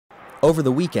Over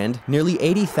the weekend, nearly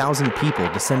 80,000 people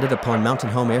descended upon Mountain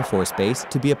Home Air Force Base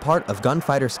to be a part of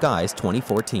Gunfighter Skies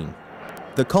 2014.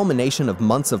 The culmination of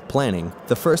months of planning,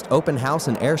 the first open house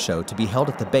and air show to be held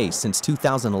at the base since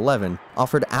 2011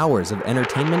 offered hours of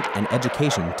entertainment and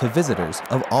education to visitors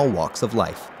of all walks of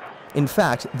life. In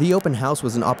fact, the open house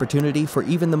was an opportunity for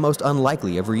even the most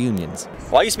unlikely of reunions.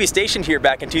 Well, I used to be stationed here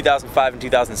back in 2005 and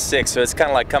 2006, so it's kind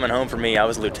of like coming home for me. I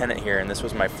was a lieutenant here, and this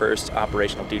was my first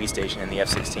operational duty station in the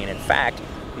F-16. In fact,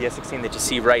 the F-16 that you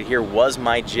see right here was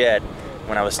my jet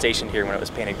when I was stationed here when it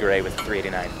was painted gray with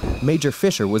 389. Major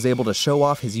Fisher was able to show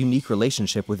off his unique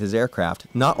relationship with his aircraft,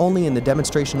 not only in the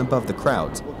demonstration above the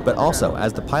crowds, but also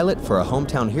as the pilot for a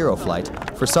Hometown Hero flight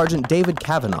for Sergeant David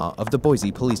Kavanaugh of the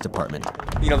Boise Police Department.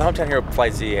 You know, the Hometown Hero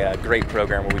flight is a great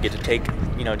program where we get to take,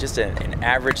 just an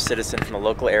average citizen from the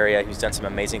local area who's done some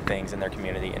amazing things in their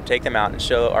community and take them out and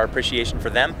show our appreciation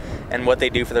for them and what they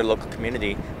do for their local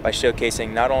community by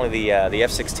showcasing not only the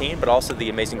F-16, but also the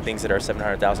amazing things that our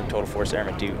 700,000 total force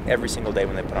airmen do every single day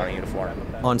when they put on a uniform.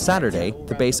 On Saturday,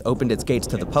 the base opened its gates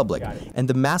to the public, and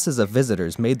the masses of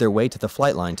visitors made their way to the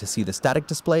flight line to see the static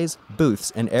displays,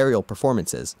 booths, and aerial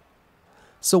performances.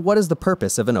 So what is the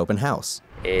purpose of an open house?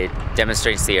 It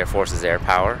demonstrates the Air Force's air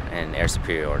power and air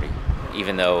superiority.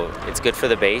 Even though it's good for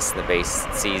the base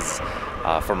sees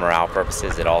for morale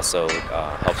purposes, it also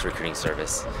helps recruiting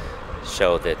service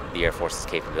show that the Air Force's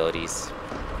capabilities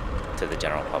to the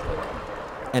general public.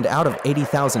 And out of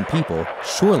 80,000 people,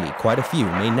 surely quite a few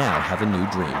may now have a new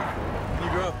dream. When you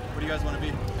grow up, what do you guys want to be?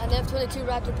 An F-22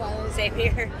 Raptor pilot. Same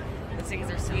here. Those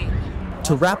things are sweet.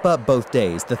 To wrap up both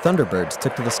days, the Thunderbirds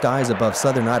took to the skies above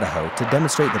southern Idaho to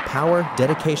demonstrate the power,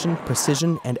 dedication,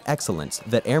 precision, and excellence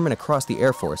that airmen across the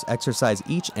Air Force exercise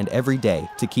each and every day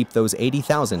to keep those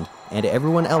 80,000 and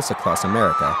everyone else across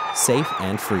America safe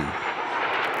and free.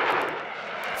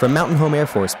 From Mountain Home Air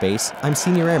Force Base, I'm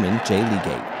Senior Airman Jay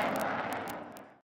Legate.